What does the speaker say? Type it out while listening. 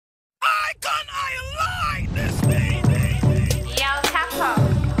my gun, I like this thing. Yo, Capa,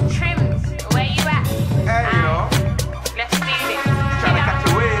 Trimz, where you at? Hey, you know. Let's do this. Trying to catch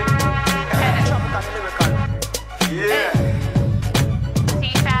a wave. Yeah.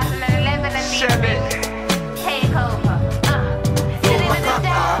 2011 and Shelly. take over.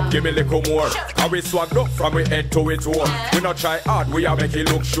 Give me a little more. How we swagged up from we head to it toe. We not try hard, we are make it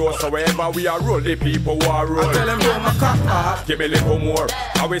look sure. So wherever we are roll, the people who are roll. Tell them roll my cup. Give me a little more.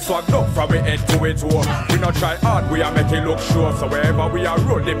 How we swagged up from we head to it toe. We not try hard, we are make it look sure. So wherever we are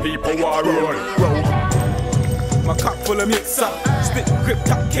roll, the people who are roll. My cup full of mix up. Stick grip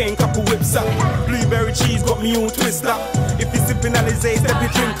cap cane, couple whips up. Blueberry cheese got me all twist up. If you sipping Alizé, step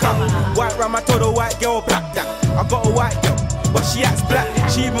your drink up. White rum, I told a white girl black that. I got a white girl, but she acts black.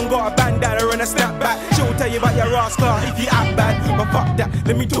 She even got a bandana and a snapback. She'll tell you about your rascal if you act bad. But fuck that,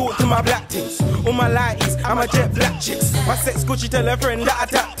 let me talk to my black things. All my lighties, I'm a jet black chicks. My sex good, she tell her friend that I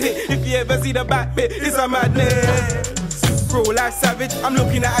tapped it. If you ever see the back bit, it's a madness. Bro, life savage, I'm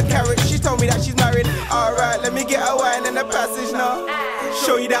looking at a carrot. She told me that she's married. Alright, let me get a wine in the passage now.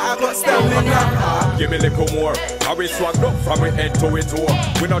 Show you that I got stamina. Give me a little more. How we swagged up from we head to it toe.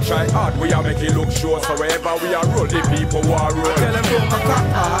 We not try hard, we are make it look sure. So wherever we are roll, the people who are roll. Tell them roll my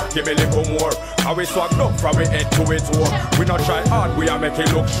cup. Give me a little more. How we swagged up from we head to it toe. We not try hard, we are make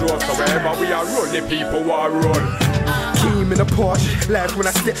it look sure. So wherever we are roll, the people who are roll. Came in a Porsche, live when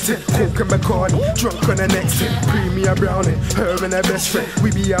I stepped in. Coke and Bacardi, drunk on the next hit. Premium Brownie, her and her best friend.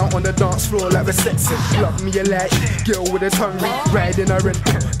 We be out on the dance floor like we're sexing. Love me a light, girl with a tongue ring. Riding a rent,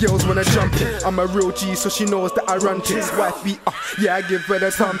 girls wanna jump in. I'm a real G, so she knows that I run things. Wife be up, yeah, I give her the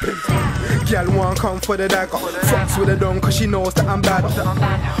thumping. Girl want come for the dagger. Fucks with a don, cause she knows that I'm bad.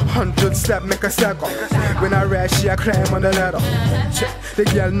 100 stab, make a stagger. When I ride, she a climb on the ladder. The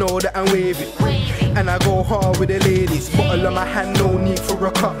girl know that I'm wavy, and I go hard with the ladies. Bottle on my hand, no need for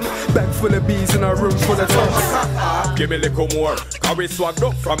a cup. Bag full of bees in a room full of tops. Give me a little more. How we swagged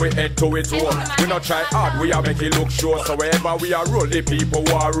up from we head to it toe. We not try hard, we are make it look sure. So wherever we are roll, the people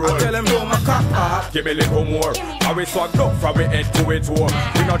who are roll. Tell them roll my cup. Give me a little more. How we swagged up from we head to it toe.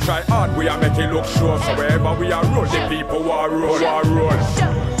 We not try hard, we are make it look sure. So wherever we are roll, the people who are roll, who are roll.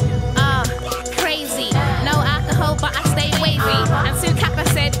 Crazy, no alcohol, but I stay wavy. And soon Capa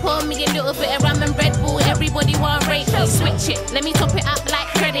said, pour me a little bit of rum and Red Bull. Everybody want rate me. Switch it, let me top it up like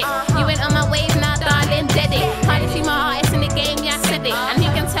credit. You went on my wave now, darling, dead it. Hardly see my artist in the game, yeah, I said it. And you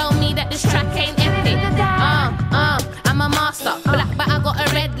can tell me that this track ain't epic. I'm a master, black, but I got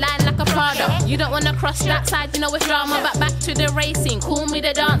a red line like a Prada. You don't wanna cross that side, you know it's drama. But back to the racing, call me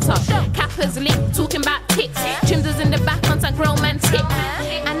the dancer. Capa's lit, talking about tits. Trimz is in the back on some grown man tip.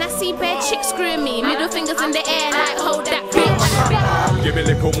 And I see bad chicks screwing me. Middle fingers in the air like hold that bitch. Give me a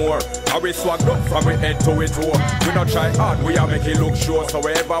little more. How we swagged up from we head to it toe. We not try hard, we are make it look sure. So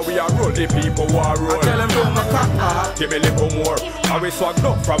wherever we are roll, the people who are roll. Tell them roll my cup. Give me a little more. How we swagged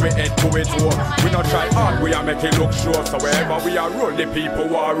up from we head to it toe. We not try hard, we are make it look sure. So wherever we are roll, the people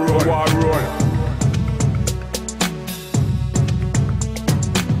who are roll, who are roll.